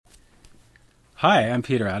Hi, I'm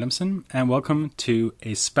Peter Adamson, and welcome to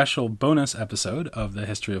a special bonus episode of the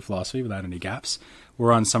History of Philosophy Without Any Gaps.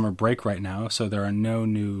 We're on summer break right now, so there are no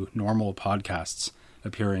new normal podcasts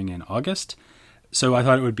appearing in August. So I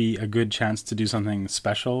thought it would be a good chance to do something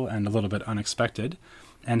special and a little bit unexpected,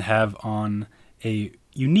 and have on a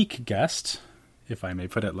unique guest, if I may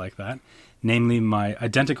put it like that, namely my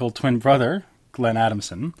identical twin brother, Glenn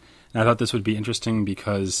Adamson. And I thought this would be interesting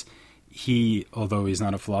because he, although he's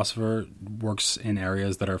not a philosopher, works in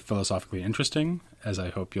areas that are philosophically interesting, as I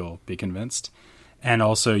hope you'll be convinced. And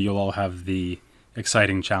also you'll all have the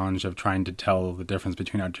exciting challenge of trying to tell the difference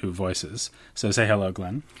between our two voices. So say hello,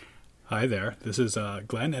 Glenn. Hi there. This is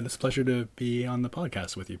Glenn, and it's a pleasure to be on the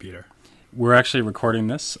podcast with you, Peter. We're actually recording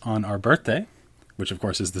this on our birthday, which of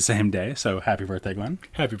course is the same day. So happy birthday, Glenn.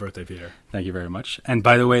 Happy birthday, Peter. Thank you very much. And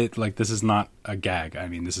by the way, this is not a gag. I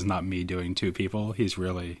mean, this is not me doing two people. He's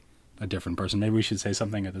really a different person. Maybe we should say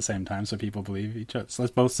something at the same time so people believe each other. So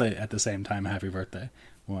let's both say at the same time, happy birthday.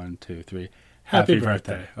 1, 2, 3. Happy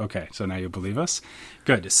birthday. Okay, so now you believe us.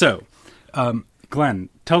 Good. So, Glenn,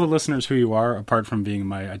 tell the listeners who you are apart from being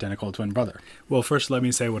my identical twin brother. Well, first let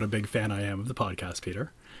me say what a big fan I am of the podcast,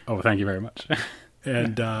 Peter. Oh, thank you very much.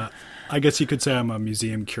 And I guess you could say I'm a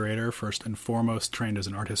museum curator, first and foremost, trained as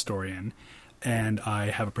an art historian. And I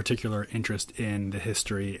have a particular interest in the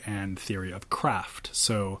history and theory of craft.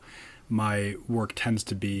 So my work tends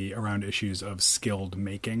to be around issues of skilled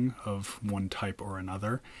making of one type or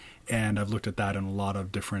another. And I've looked at that in a lot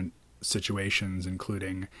of different situations,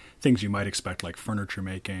 including things you might expect like furniture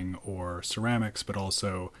making or ceramics, but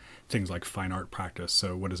also things like fine art practice.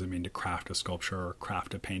 So what does it mean to craft a sculpture or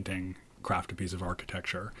craft a painting, craft a piece of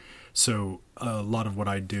architecture? So a lot of what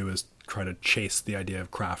I do is try to chase the idea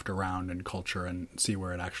of craft around in culture and see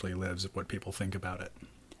where it actually lives, what people think about it.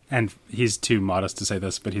 And he's too modest to say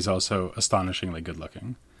this, but he's also astonishingly good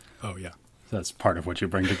looking. Oh, yeah. That's part of what you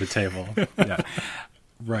bring to the table. Yeah.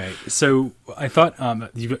 Right. So I thought,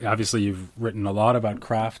 you've written a lot about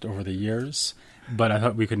craft over the years, but I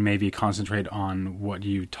thought we could maybe concentrate on what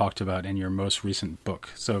you talked about in your most recent book.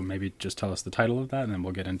 So maybe just tell us the title of that, and then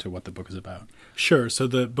we'll get into what the book is about. Sure. So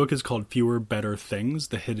the book is called Fewer Better Things,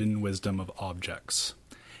 The Hidden Wisdom of Objects.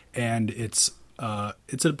 And it's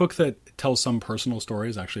a book that tells some personal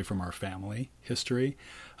stories, actually, from our family history,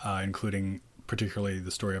 including particularly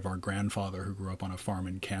the story of our grandfather who grew up on a farm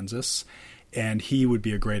in Kansas. And he would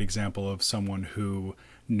be a great example of someone who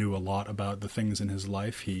knew a lot about the things in his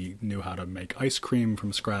life. He knew how to make ice cream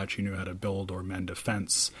from scratch. He knew how to build or mend a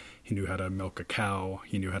fence. He knew how to milk a cow.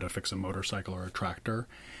 He knew how to fix a motorcycle or a tractor.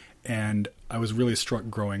 And I was really struck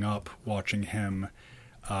growing up watching him,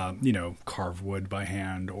 carve wood by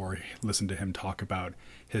hand, or listen to him talk about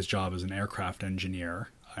his job as an aircraft engineer.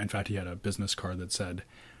 In fact, he had a business card that said,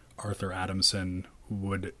 Arthur Adamson,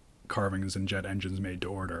 wood carvings and jet engines made to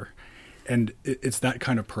order. And it's that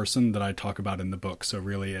kind of person that I talk about in the book. So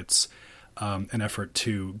really it's an effort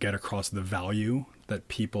to get across the value that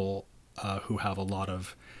people who have a lot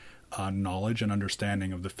of knowledge and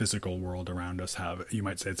understanding of the physical world around us have. You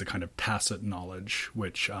might say it's a kind of tacit knowledge,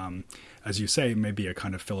 which, as you say, may be a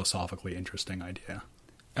kind of philosophically interesting idea.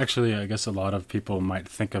 Actually, I guess a lot of people might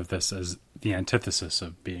think of this as the antithesis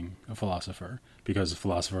of being a philosopher, because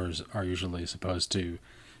philosophers are usually supposed to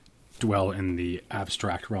dwell in the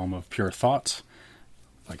abstract realm of pure thought.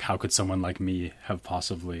 Like, how could someone like me have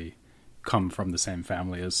possibly come from the same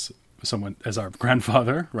family as someone as our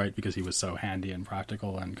grandfather, right? Because he was so handy and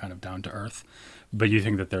practical and kind of down to earth. But you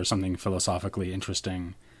think that there's something philosophically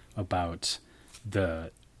interesting about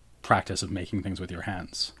the practice of making things with your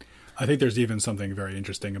hands. I think there's even something very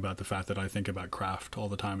interesting about the fact that I think about craft all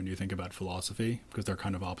the time and you think about philosophy, because they're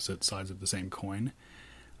kind of opposite sides of the same coin.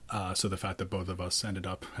 So the fact that both of us ended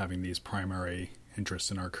up having these primary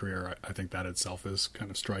interests in our career, I think that itself is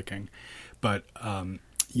kind of striking. But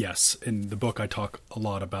yes, in the book I talk a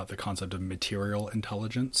lot about the concept of material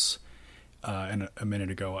intelligence. And a minute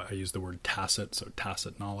ago I used the word tacit, so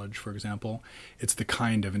tacit knowledge, for example. It's the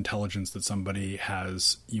kind of intelligence that somebody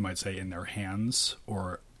has, you might say, in their hands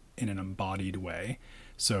or in an embodied way.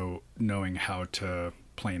 So knowing how to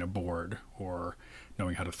plane a board, or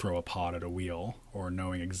knowing how to throw a pot at a wheel, or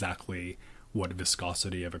knowing exactly what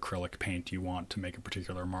viscosity of acrylic paint you want to make a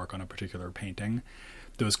particular mark on a particular painting.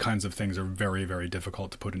 Those kinds of things are very, very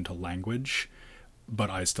difficult to put into language,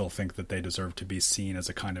 but I still think that they deserve to be seen as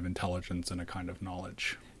a kind of intelligence and a kind of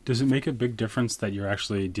knowledge. Does it make a big difference that you're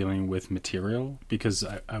actually dealing with material? Because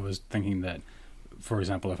I was thinking that, for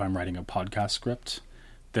example, if I'm writing a podcast script,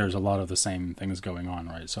 there's a lot of the same things going on,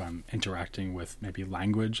 right? So I'm interacting with maybe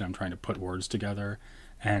language, I'm trying to put words together,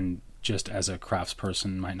 and just as a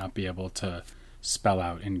craftsperson might not be able to spell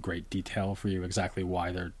out in great detail for you exactly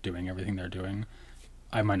why they're doing everything they're doing,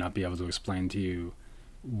 I might not be able to explain to you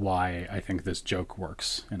why I think this joke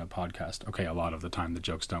works in a podcast. Okay, a lot of the time the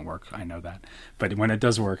jokes don't work, I know that. But when it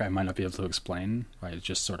does work, I might not be able to explain, right? It's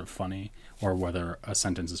just sort of funny, or whether a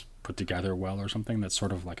sentence is put together well or something. That's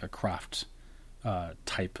sort of like a craft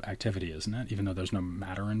type activity, isn't it? Even though there's no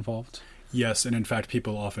matter involved. Yes, and in fact,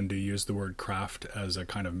 people often do use the word craft as a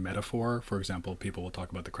kind of metaphor. For example, people will talk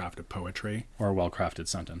about the craft of poetry. Or a well-crafted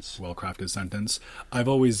sentence. Well-crafted sentence. I've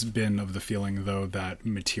always been of the feeling, though, that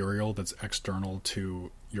material that's external to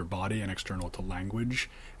your body and external to language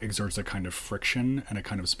exerts a kind of friction and a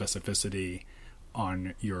kind of specificity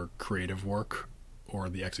on your creative work or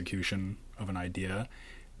the execution of an idea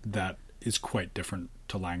that is quite different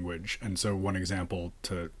to language. And so one example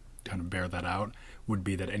to kind of bear that out would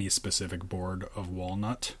be that any specific board of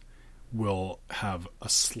walnut will have a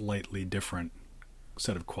slightly different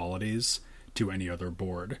set of qualities to any other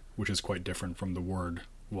board, which is quite different from the word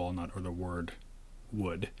walnut or the word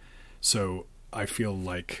wood. So I feel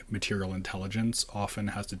like material intelligence often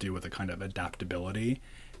has to do with a kind of adaptability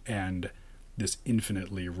and this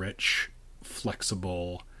infinitely rich,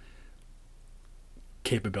 flexible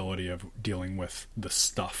capability of dealing with the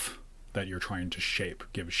stuff that you're trying to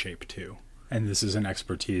give shape to. And this is an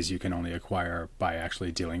expertise you can only acquire by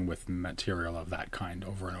actually dealing with material of that kind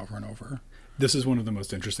over and over and over. This is one of the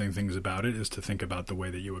most interesting things about it, is to think about the way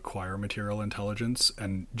that you acquire material intelligence.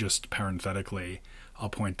 And just parenthetically, I'll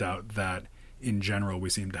point out that in general, we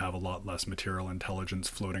seem to have a lot less material intelligence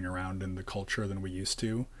floating around in the culture than we used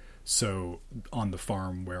to. So on the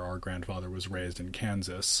farm where our grandfather was raised in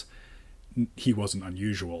Kansas, he wasn't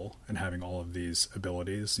unusual in having all of these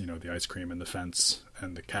abilities, you know, the ice cream and the fence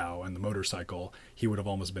and the cow and the motorcycle. He would have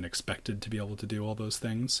almost been expected to be able to do all those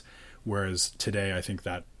things. Whereas today, I think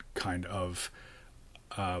that kind of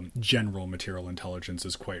general material intelligence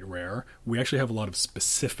is quite rare. We actually have a lot of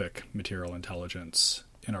specific material intelligence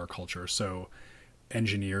in our culture. So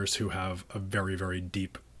engineers who have a very, very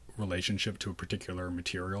deep relationship to a particular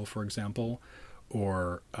material, for example,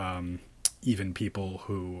 or even people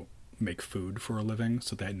who make food for a living,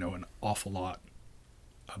 so they know an awful lot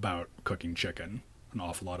about cooking chicken, an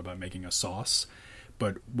awful lot about making a sauce.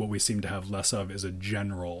 But what we seem to have less of is a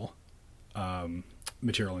general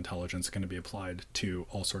material intelligence that can be applied to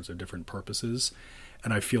all sorts of different purposes.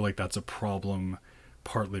 And I feel like that's a problem,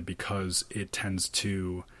 partly because it tends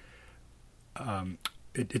to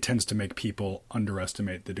it tends to make people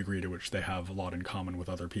underestimate the degree to which they have a lot in common with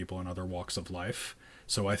other people in other walks of life.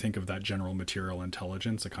 So I think of that general material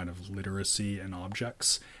intelligence, a kind of literacy in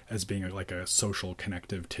objects, as being like a social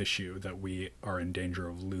connective tissue that we are in danger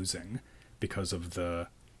of losing because of the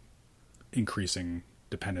increasing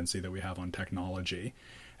dependency that we have on technology.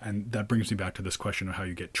 And that brings me back to this question of how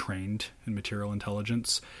you get trained in material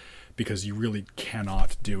intelligence, because you really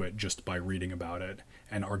cannot do it just by reading about it.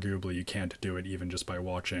 And arguably you can't do it even just by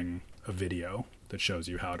watching a video that shows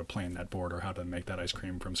you how to plane that board or how to make that ice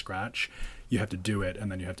cream from scratch. You have to do it,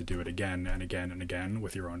 and then you have to do it again and again and again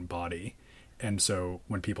with your own body. And so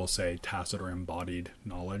when people say tacit or embodied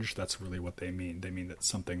knowledge, that's really what they mean. They mean that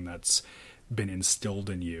something that's been instilled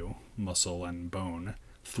in you, muscle and bone,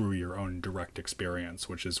 through your own direct experience,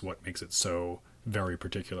 which is what makes it so very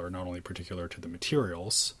particular, not only particular to the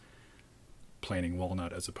materials, planing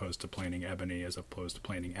walnut as opposed to planing ebony, as opposed to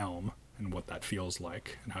planing elm, and what that feels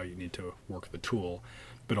like and how you need to work the tool,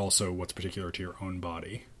 but also what's particular to your own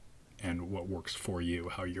body and what works for you,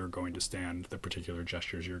 how you're going to stand, the particular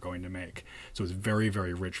gestures you're going to make. So it's very,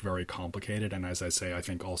 very rich, very complicated, and as I say, I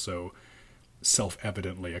think also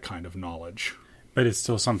self-evidently a kind of knowledge. But it's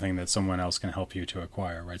still something that someone else can help you to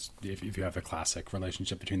acquire, right? If you have a classic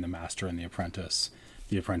relationship between the master and the apprentice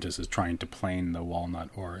is trying to plane the walnut,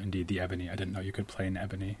 or indeed the ebony. I didn't know you could plane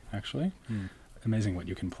ebony, actually. Amazing what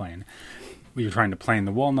you can plane. You're trying to plane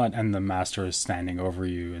the walnut, and the master is standing over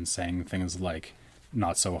you and saying things like,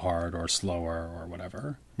 not so hard or slower or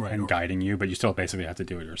whatever, right, and guiding you, but you still basically have to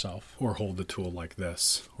do it yourself. Or hold the tool like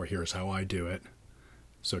this, or here's how I do it,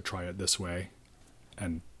 so try it this way,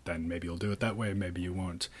 and then maybe you'll do it that way, maybe you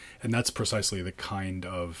won't. And that's precisely the kind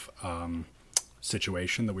of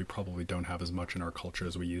situation that we probably don't have as much in our culture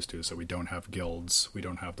as we used to. So we don't have guilds, we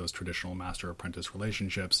don't have those traditional master-apprentice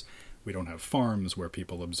relationships, we don't have farms where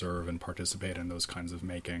people observe and participate in those kinds of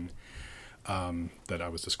making that I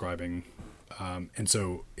was describing. And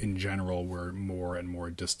so in general, we're more and more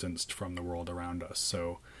distanced from the world around us.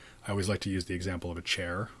 So I always like to use the example of a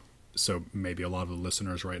chair. So maybe a lot of the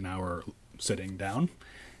listeners right now are sitting down,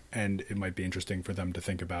 and it might be interesting for them to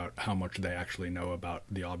think about how much they actually know about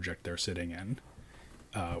the object they're sitting in,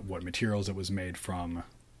 what materials it was made from,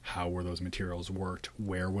 how were those materials worked,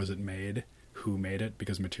 where was it made, who made it,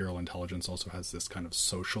 because material intelligence also has this kind of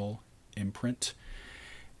social imprint.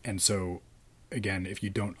 And so, again, if you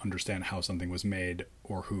don't understand how something was made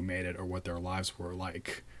or who made it or what their lives were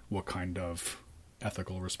like, what kind of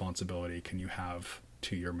ethical responsibility can you have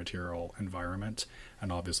to your material environment?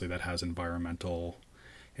 And obviously that has environmental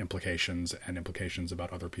implications and implications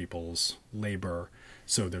about other people's labor.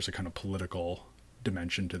 So there's a kind of political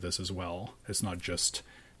dimension to this as well. It's not just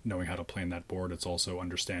knowing how to plane that board, it's also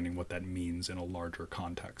understanding what that means in a larger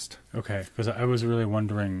context. Okay, because I was really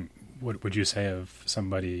wondering, what would you say if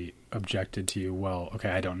somebody objected to you, well, okay,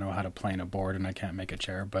 I don't know how to plane a board and I can't make a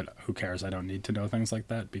chair, but who cares? I don't need to know things like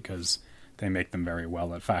that because they make them very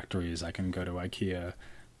well at factories. I can go to IKEA.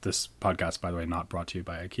 This podcast, by the way, not brought to you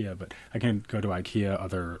by IKEA, but I can go to IKEA,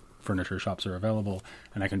 other furniture shops are available,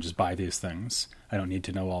 and I can just buy these things. I don't need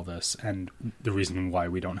to know all this. And the reason why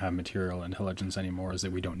we don't have material intelligence anymore is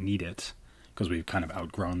that we don't need it, because we've kind of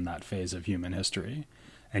outgrown that phase of human history.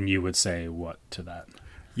 And you would say what to that?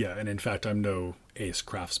 Yeah, and in fact, I'm no ace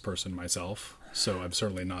craftsperson myself, so I'm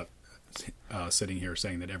certainly not sitting here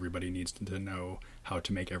saying that everybody needs to know how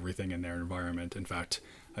to make everything in their environment. In fact,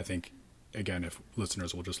 I think, again, if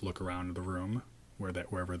listeners will just look around the room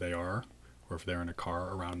wherever they are, or if they're in a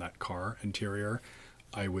car, around that car interior,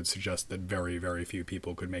 I would suggest that very, very few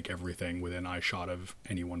people could make everything within eyeshot of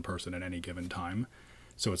any one person at any given time.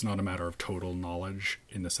 So it's not a matter of total knowledge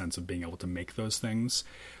in the sense of being able to make those things,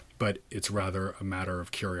 but it's rather a matter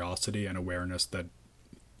of curiosity and awareness that,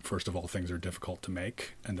 first of all, things are difficult to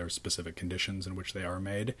make, and there are specific conditions in which they are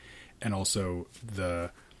made, and also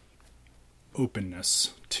the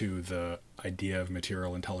openness to the idea of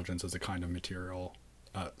material intelligence as a kind of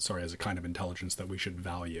as a kind of intelligence that we should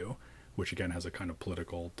value, which again has a kind of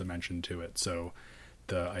political dimension to it. So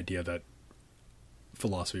the idea that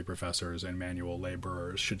philosophy professors and manual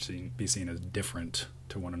laborers should be seen as different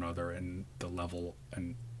to one another in the level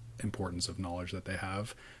and importance of knowledge that they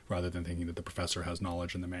have, rather than thinking that the professor has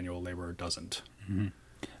knowledge and the manual laborer doesn't. Mm-hmm.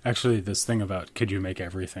 Actually, this thing about could you make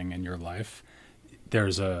everything in your life,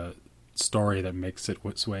 there's a story that makes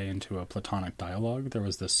its way into a Platonic dialogue. There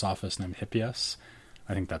was this sophist named Hippias.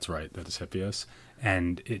 I think that's right, that is Hippias.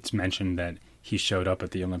 And it's mentioned that he showed up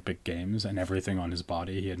at the Olympic Games and everything on his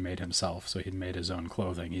body he had made himself. So he'd made his own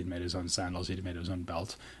clothing, he'd made his own sandals, he'd made his own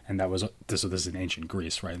belt. And that was, this is in ancient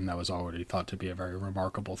Greece, right? And that was already thought to be a very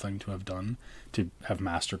remarkable thing to have done, to have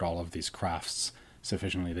mastered all of these crafts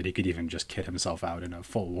sufficiently that he could even just kit himself out in a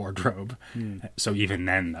full wardrobe. So even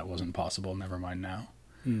then that wasn't possible, never mind now.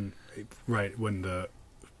 Right, when the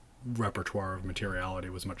repertoire of materiality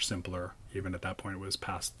was much simpler. Even at that point, it was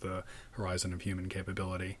past the horizon of human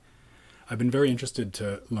capability. I've been very interested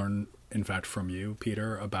to learn, in fact, from you,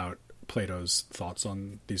 Peter, about Plato's thoughts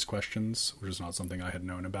on these questions, which is not something I had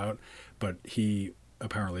known about, but he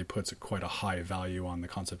apparently puts quite a high value on the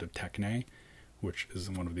concept of techne, which is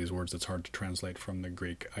one of these words that's hard to translate from the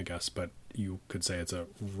Greek, I guess, but you could say it's a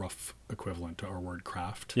rough equivalent to our word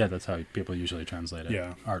craft. Yeah, that's how people usually translate it.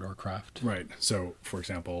 Yeah. Art or craft. Right. So, for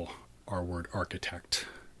example, our word architect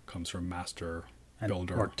comes from master,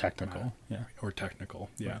 builder. Or technical. Yeah. Or technical,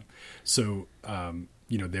 yeah. Right. So,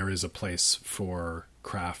 there is a place for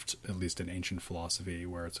craft, at least in ancient philosophy,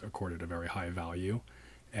 where it's accorded a very high value.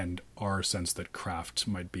 And our sense that craft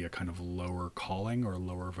might be a kind of lower calling or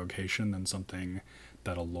lower vocation than something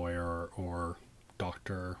that a lawyer or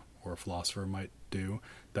doctor or philosopher might do,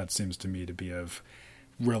 that seems to me to be of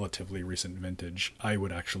relatively recent vintage. I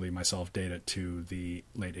would actually myself date it to the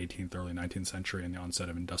late 18th, early 19th century and the onset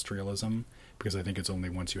of industrialism, because I think it's only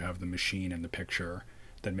once you have the machine in the picture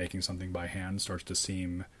that making something by hand starts to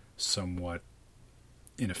seem somewhat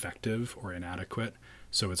ineffective or inadequate.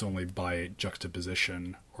 So it's only by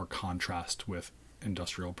juxtaposition or contrast with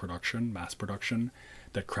industrial production, mass production,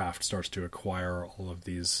 that craft starts to acquire all of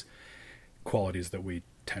these qualities that we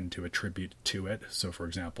tend to attribute to it. So, for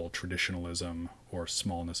example, traditionalism or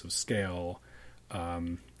smallness of scale,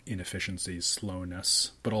 inefficiency,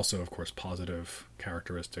 slowness, but also, of course, positive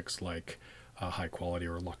characteristics like high quality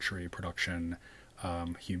or luxury production,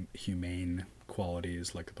 humane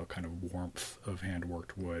qualities like the kind of warmth of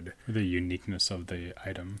hand-worked wood. The uniqueness of the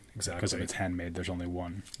item. Exactly. Because if it's handmade, there's only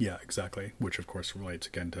one. Yeah, exactly. Which, of course, relates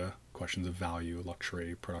again to questions of value,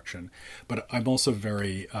 luxury, production. But I'm also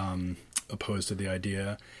very opposed to the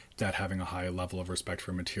idea that having a high level of respect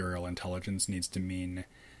for material intelligence needs to mean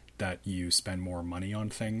that you spend more money on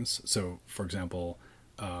things. So, for example,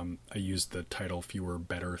 I used the title Fewer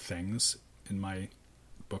Better Things in my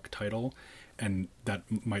book title, and that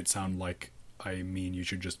might sound like I mean you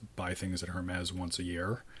should just buy things at Hermes once a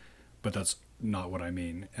year, but that's not what I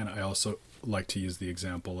mean. And I also like to use the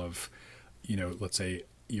example of, let's say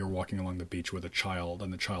you're walking along the beach with a child,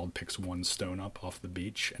 and the child picks one stone up off the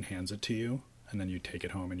beach and hands it to you, and then you take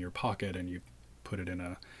it home in your pocket and you put it in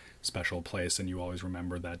a special place, and you always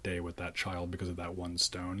remember that day with that child because of that one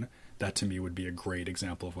stone. That to me would be a great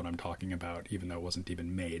example of what I'm talking about, even though it wasn't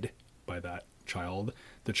even made by that child.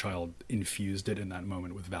 The child infused it in that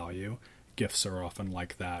moment with value. Gifts are often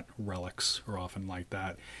like that. Relics are often like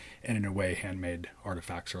that. And in a way, handmade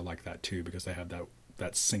artifacts are like that too, because they have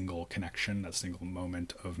that single connection, that single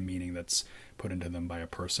moment of meaning that's put into them by a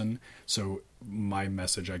person. So my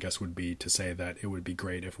message, I guess, would be to say that it would be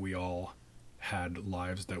great if we all had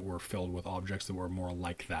lives that were filled with objects that were more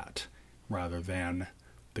like that, rather than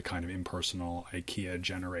the kind of impersonal,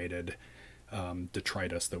 IKEA-generated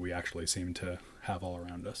detritus that we actually seem to have all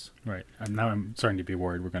around us. Right. And now I'm starting to be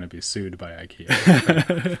worried we're going to be sued by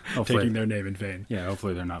IKEA. Taking their name in vain. Yeah,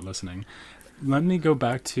 hopefully they're not listening. Let me go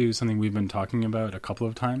back to something we've been talking about a couple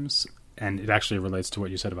of times, and it actually relates to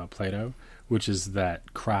what you said about Plato, which is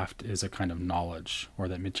that craft is a kind of knowledge, or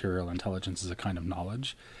that material intelligence is a kind of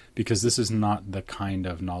knowledge, because this is not the kind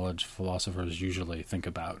of knowledge philosophers usually think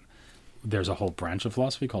about. There's a whole branch of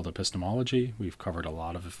philosophy called epistemology. We've covered a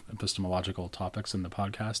lot of epistemological topics in the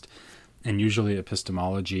podcast, and usually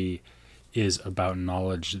epistemology is about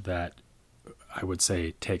knowledge that I would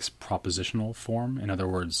say takes propositional form. In other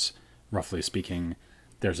words, roughly speaking,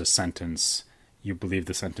 there's a sentence, you believe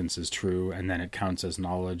the sentence is true, and then it counts as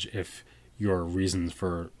knowledge if your reasons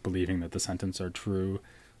for believing that the sentence are true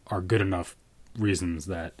are good enough reasons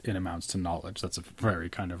that it amounts to knowledge. That's a very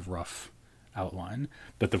kind of rough outline.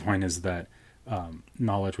 But the point is that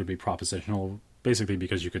knowledge would be propositional, basically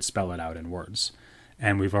because you could spell it out in words.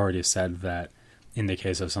 And we've already said that in the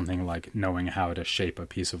case of something like knowing how to shape a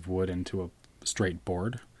piece of wood into a straight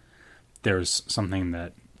board, there's something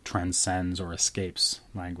that transcends or escapes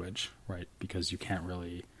language, right? Because you can't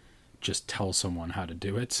really just tell someone how to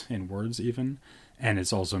do it in words even. And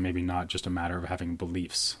it's also maybe not just a matter of having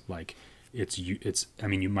beliefs. Like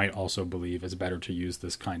you might also believe it's better to use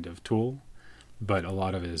this kind of tool, but a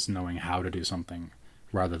lot of it is knowing how to do something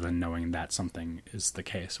rather than knowing that something is the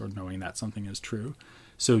case or knowing that something is true.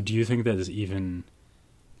 So do you think that is even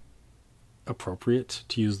appropriate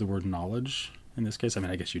to use the word knowledge in this case? I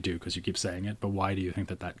mean, I guess you do because you keep saying it, but why do you think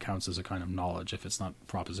that counts as a kind of knowledge if it's not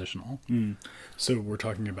propositional? So we're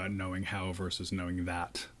talking about knowing how versus knowing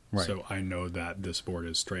that. Right. So I know that this board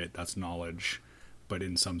is straight, that's knowledge, but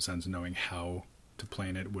in some sense knowing how to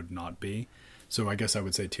plane it would not be. So I guess I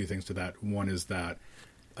would say two things to that. One is that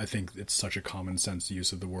I think it's such a common sense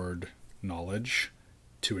use of the word knowledge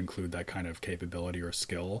to include that kind of capability or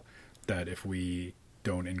skill that if we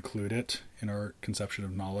don't include it in our conception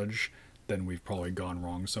of knowledge, then we've probably gone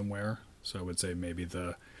wrong somewhere. So I would say maybe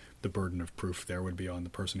the burden of proof there would be on the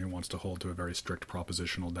person who wants to hold to a very strict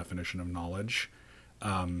propositional definition of knowledge.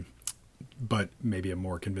 But maybe a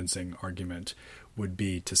more convincing argument would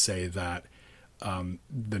be to say that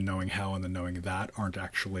the knowing how and the knowing that aren't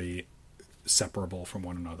actually separable from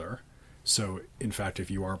one another. So, in fact, if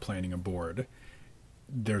you are planing a board,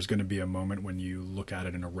 there's going to be a moment when you look at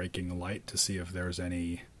it in a raking light to see if there's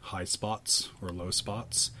any high spots or low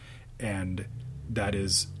spots. And that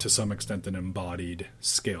is, to some extent, an embodied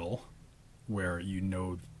skill where you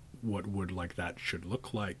know what wood like that should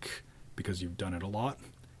look like because you've done it a lot.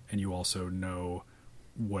 And you also know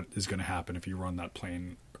what is going to happen if you run that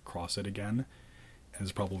plane across it again. And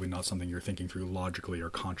it's probably not something you're thinking through logically or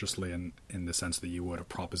consciously in the sense that you would a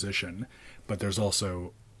proposition. But there's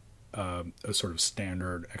also a sort of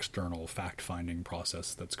standard external fact-finding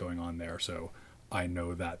process that's going on there. So I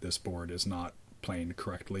know that this board is not planed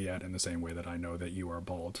correctly yet in the same way that I know that you are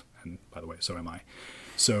bald. And by the way, so am I.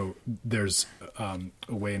 So there's a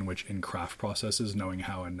way in which in craft processes, knowing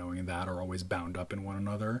how and knowing that are always bound up in one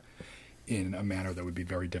another in a manner that would be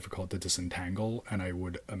very difficult to disentangle. And I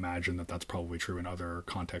would imagine that that's probably true in other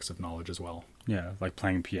contexts of knowledge as well. Yeah, like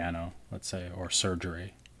playing piano, let's say, or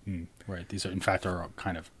surgery. Right. These are, in fact, are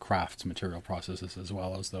kind of crafts, material processes as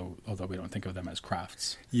well, although we don't think of them as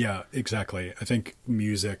crafts. Yeah, exactly. I think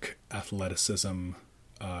music, athleticism,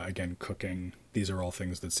 again, cooking, these are all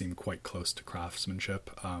things that seem quite close to craftsmanship.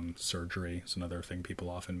 Surgery is another thing people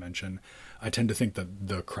often mention. I tend to think that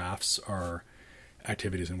the crafts are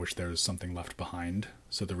activities in which there's something left behind.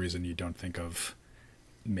 So the reason you don't think of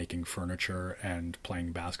making furniture and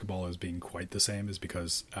playing basketball as being quite the same is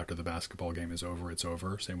because after the basketball game is over, it's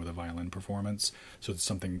over. Same with a violin performance. So it's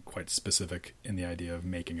something quite specific in the idea of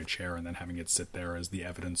making a chair and then having it sit there as the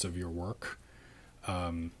evidence of your work.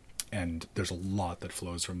 And there's a lot that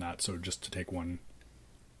flows from that. So just to take one,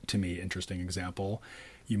 to me, interesting example,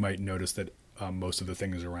 you might notice that most of the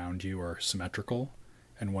things around you are symmetrical,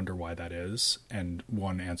 and wonder why that is. And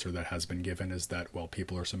one answer that has been given is that, well,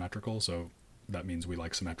 people are symmetrical, so that means we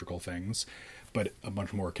like symmetrical things. But a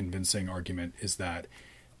much more convincing argument is that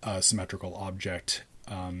a symmetrical object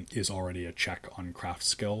is already a check on craft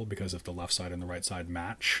skill, because if the left side and the right side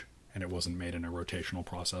match, and it wasn't made in a rotational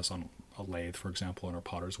process on a lathe, for example, on a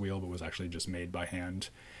potter's wheel, but was actually just made by hand,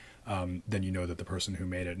 then you know that the person who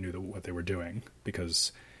made it knew what they were doing,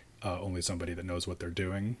 because only somebody that knows what they're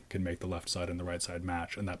doing can make the left side and the right side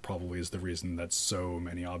match. And that probably is the reason that so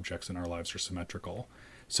many objects in our lives are symmetrical.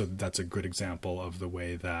 So that's a good example of the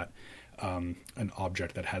way that an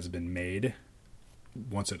object that has been made,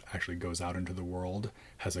 once it actually goes out into the world,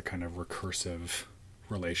 has a kind of recursive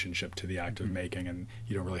relationship to the act of making, and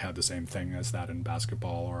you don't really have the same thing as that in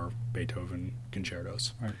basketball or Beethoven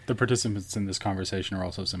concertos. Right. The participants in this conversation are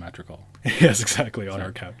also symmetrical. Yes, exactly, on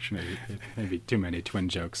our couch. Maybe too many twin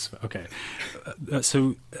jokes. Okay.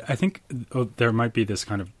 So I think there might be this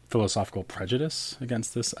kind of philosophical prejudice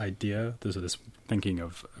against this idea, this thinking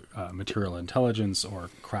of material intelligence or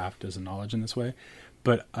craft as a knowledge in this way.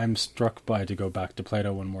 But I'm struck by, to go back to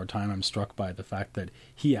Plato one more time, I'm struck by the fact that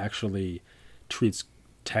he actually treats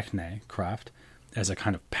techne, craft, as a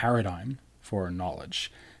kind of paradigm for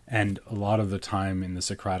knowledge. And a lot of the time in the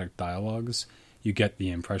Socratic dialogues, you get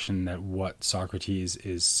the impression that what Socrates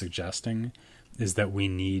is suggesting is that we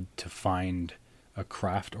need to find a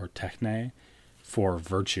craft or techne for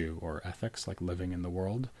virtue or ethics, like living in the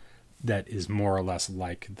world, that is more or less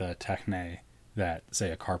like the techne that,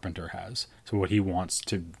 say, a carpenter has. So what he wants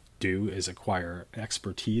to do is acquire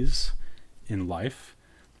expertise in life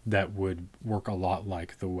that would work a lot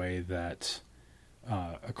like the way that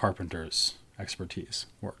a carpenter's expertise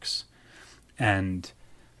works. And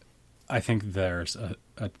I think there's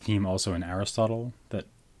a theme also in Aristotle that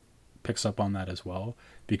picks up on that as well,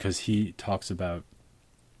 because he talks about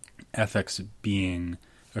ethics being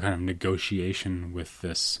a kind of negotiation with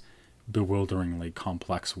this bewilderingly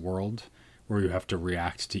complex world, where you have to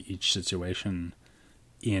react to each situation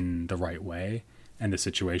in the right way, and the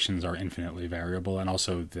situations are infinitely variable, and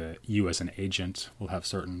also you as an agent will have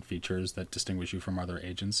certain features that distinguish you from other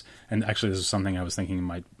agents. And actually, this is something I was thinking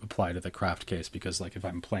might apply to the craft case, because like if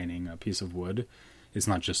I'm planing a piece of wood, it's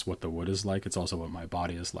not just what the wood is like, it's also what my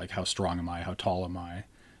body is like. How strong am I? How tall am I?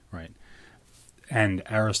 Right? And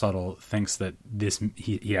Aristotle thinks that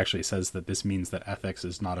he actually says that this means that ethics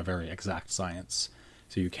is not a very exact science.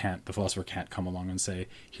 So the philosopher can't come along and say,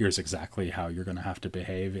 here's exactly how you're going to have to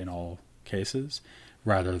behave in all cases.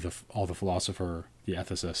 Rather, all the philosopher, the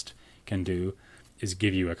ethicist, can do is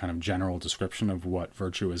give you a kind of general description of what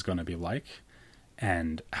virtue is going to be like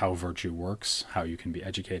and how virtue works, how you can be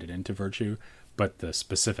educated into virtue, but the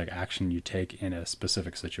specific action you take in a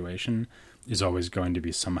specific situation is always going to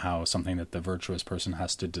be somehow something that the virtuous person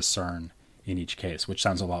has to discern in each case, which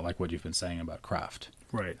sounds a lot like what you've been saying about craft.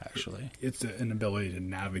 Right. Actually, it's an ability to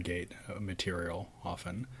navigate a material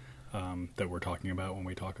often that we're talking about when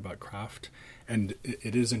we talk about craft. And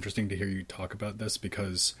it is interesting to hear you talk about this,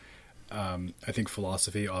 because I think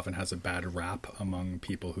philosophy often has a bad rap among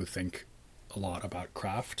people who think a lot about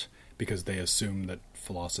craft, because they assume that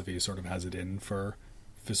philosophy sort of has it in for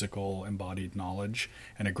physical embodied knowledge.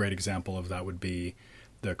 And a great example of that would be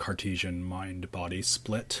the Cartesian mind-body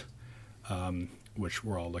split, which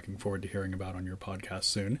we're all looking forward to hearing about on your podcast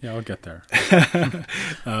soon. Yeah, I'll get there.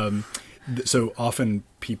 So often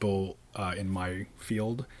people in my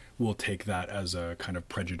field will take that as a kind of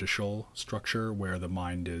prejudicial structure, where the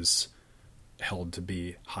mind is held to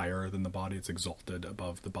be higher than the body. It's exalted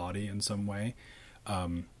above the body in some way,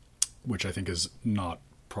 which I think is not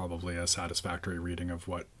probably a satisfactory reading of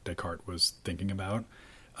what Descartes was thinking about.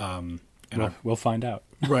 We'll find out.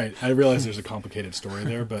 Right. I realize there's a complicated story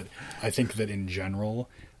there, but I think that in general,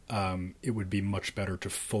 it would be much better to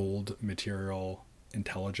fold material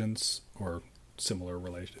intelligence or similar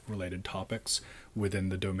related topics within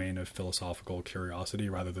the domain of philosophical curiosity,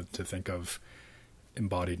 rather than to think of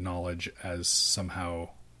embodied knowledge as somehow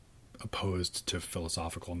opposed to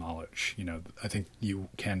philosophical knowledge. I think you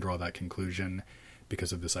can draw that conclusion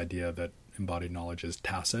because of this idea that embodied knowledge is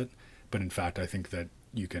tacit, but in fact, I think that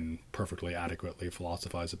you can perfectly adequately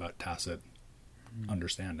philosophize about tacit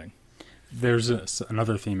understanding. There's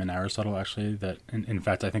another theme in Aristotle, actually, that, in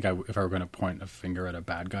fact, I think if I were going to point a finger at a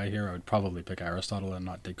bad guy here, I would probably pick Aristotle and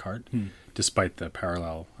not Descartes, despite the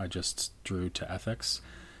parallel I just drew to ethics.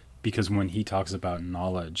 Because when he talks about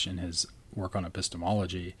knowledge in his work on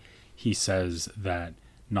epistemology, he says that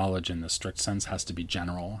knowledge in the strict sense has to be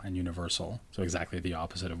general and universal, so exactly the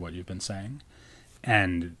opposite of what you've been saying.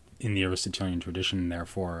 And in the Aristotelian tradition,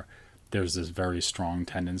 therefore, there's this very strong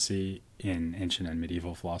tendency in ancient and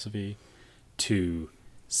medieval philosophy to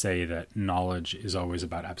say that knowledge is always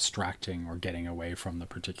about abstracting or getting away from the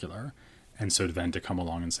particular. And so then to come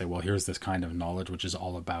along and say, well, here's this kind of knowledge which is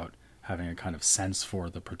all about having a kind of sense for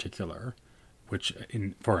the particular, which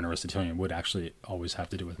for an Aristotelian would actually always have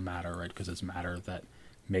to do with matter, right? Because it's matter that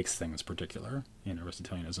makes things particular in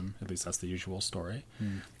Aristotelianism. At least that's the usual story.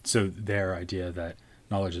 So their idea that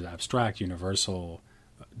knowledge is abstract, universal,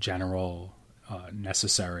 general,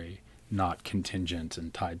 necessary, not contingent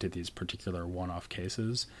and tied to these particular one-off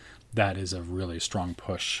cases, that is a really strong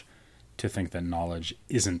push to think that knowledge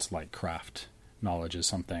isn't like craft. Knowledge is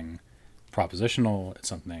something propositional, it's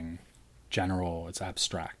something general, it's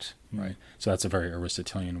abstract, right? So that's a very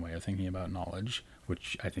Aristotelian way of thinking about knowledge,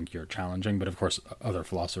 which I think you're challenging, but of course other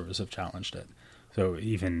philosophers have challenged it. So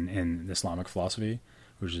even in Islamic philosophy,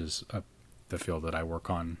 which is the field that I work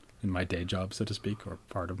on in my day job, so to speak, or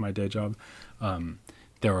part of my day job,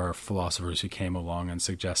 there are philosophers who came along and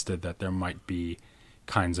suggested that there might be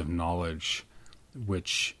kinds of knowledge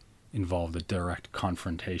which involve the direct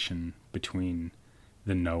confrontation between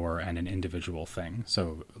the knower and an individual thing.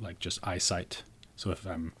 So like just eyesight. So if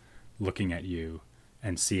I'm looking at you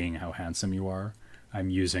and seeing how handsome you are,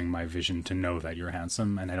 I'm using my vision to know that you're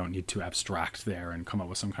handsome, and I don't need to abstract there and come up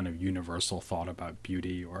with some kind of universal thought about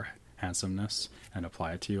beauty or handsomeness and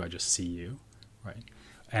apply it to you. I just see you, right?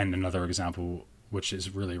 And another example, which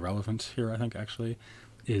is really relevant here, I think, actually,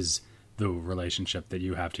 is the relationship that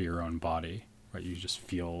you have to your own body, right? You just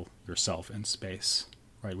feel yourself in space,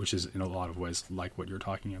 right? Which is in a lot of ways like what you're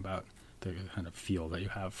talking about, the kind of feel that you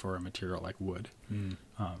have for a material like wood.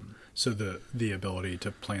 So the ability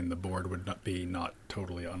to plane the board would not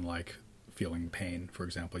totally unlike feeling pain, for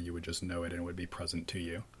example. You would just know it and it would be present to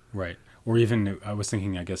you. Right. Or even, I was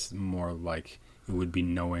thinking, I guess, more like it would be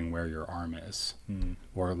knowing where your arm is,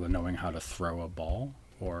 or knowing how to throw a ball,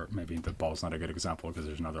 or maybe the ball's not a good example because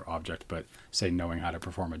there's another object, but say knowing how to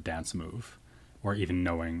perform a dance move, or even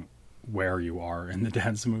knowing where you are in the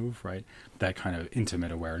dance move, right? That kind of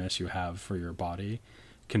intimate awareness you have for your body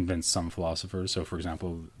convinced some philosophers. So, for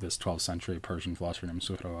example, this 12th century Persian philosopher named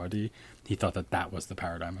Suhrawardi, he thought that that was the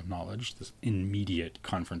paradigm of knowledge, this immediate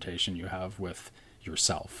confrontation you have with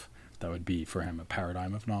yourself. That would be, for him, a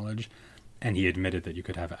paradigm of knowledge. And he admitted that you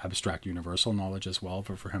could have abstract universal knowledge as well,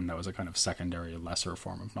 but for him that was a kind of secondary, lesser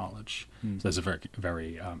form of knowledge. So that's a very,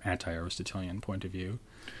 very anti-Aristotelian point of view.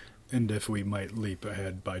 And if we might leap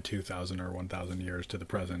ahead by 2,000 or 1,000 years to the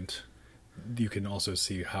present, you can also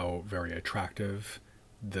see how very attractive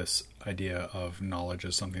this idea of knowledge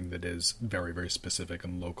as something that is very, very specific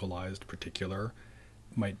and localized, particular,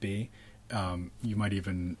 might be. You might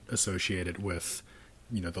even associate it with,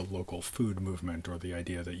 the local food movement, or the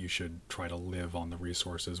idea that you should try to live on the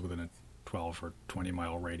resources within a 12 or 20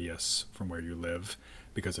 mile radius from where you live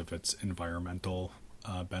because of its environmental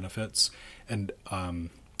benefits. And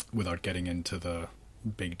without getting into the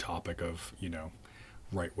big topic of,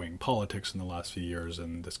 right-wing politics in the last few years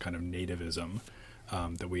and this kind of nativism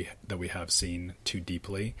that we have seen too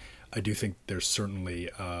deeply, I do think there's certainly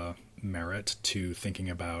merit to thinking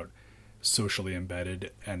about socially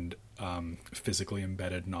embedded and physically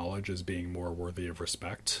embedded knowledge as being more worthy of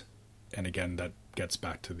respect. And again, that gets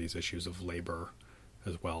back to these issues of labor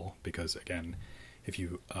as well, because again, if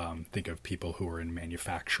you think of people who are in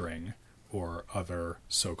manufacturing or other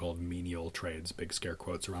so-called menial trades, big scare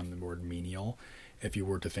quotes around the word menial, if you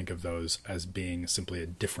were to think of those as being simply a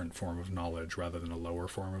different form of knowledge rather than a lower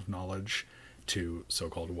form of knowledge to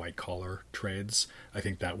so-called white-collar trades, I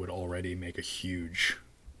think that would already make a huge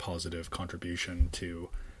positive contribution to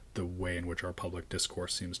the way in which our public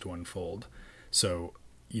discourse seems to unfold. So,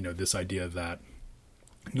 this idea that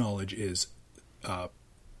knowledge is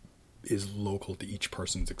local to each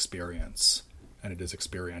person's experience, and it is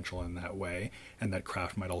experiential in that way, and that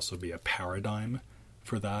craft might also be a paradigm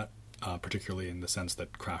for that, particularly in the sense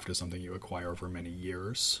that craft is something you acquire over many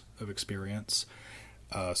years of experience.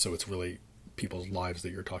 So it's really people's lives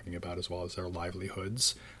that you're talking about as well as their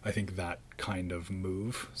livelihoods. I think that kind of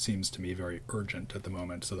move seems to me very urgent at the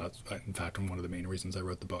moment. So that's, in fact, one of the main reasons I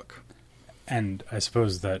wrote the book. And I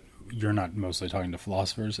suppose that you're not mostly talking to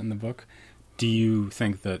philosophers in the book. Do you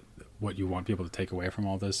think that what you want people to take away from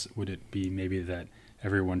all this, would it be maybe that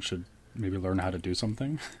everyone should maybe learn how to do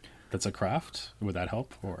something that's a craft? Would that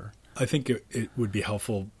help? Or I think it would be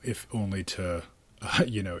helpful, if only to,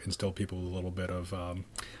 instill people a little bit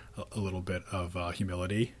of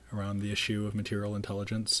humility around the issue of material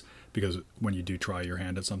intelligence. Because when you do try your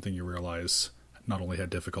hand at something, you realize not only how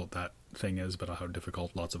difficult that thing is, but how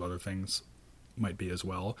difficult lots of other things might be as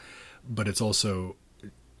well. But it's also,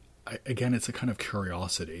 again, it's a kind of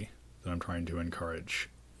curiosity, that I'm trying to encourage.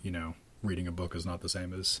 Reading a book is not the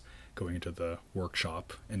same as going into the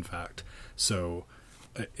workshop, in fact. So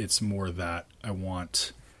it's more that I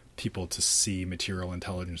want people to see material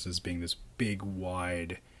intelligence as being this big,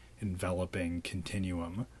 wide, enveloping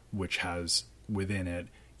continuum, which has within it,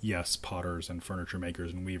 yes, potters and furniture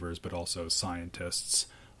makers and weavers, but also scientists,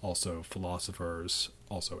 also philosophers,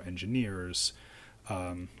 also engineers,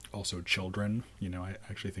 also children. I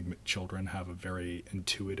actually think that children have a very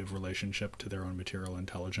intuitive relationship to their own material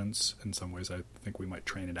intelligence. In some ways, I think we might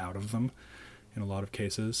train it out of them in a lot of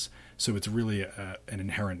cases. So it's really an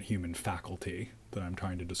inherent human faculty that I'm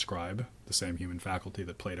trying to describe, the same human faculty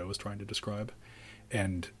that Plato was trying to describe.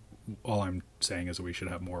 And all I'm saying is that we should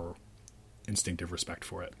have more instinctive respect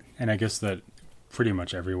for it. And I guess that pretty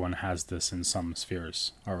much everyone has this in some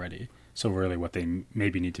spheres already. So really what they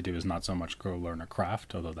maybe need to do is not so much go learn a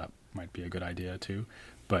craft, although that might be a good idea too,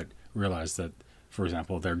 but realize that, for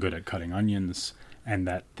example, they're good at cutting onions, and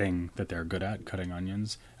that thing that they're good at, cutting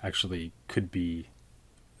onions, actually could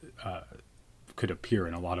appear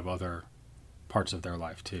in a lot of other parts of their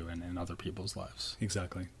life too, and in other people's lives.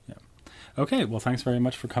 Exactly. Yeah. Okay, well, thanks very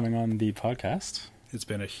much for coming on the podcast. It's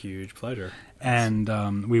been a huge pleasure. And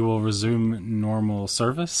we will resume normal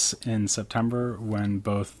service in September when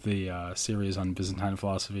both the series on Byzantine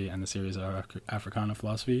philosophy and the series on Africana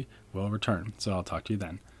philosophy will return. So I'll talk to you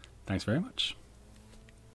then. Thanks very much.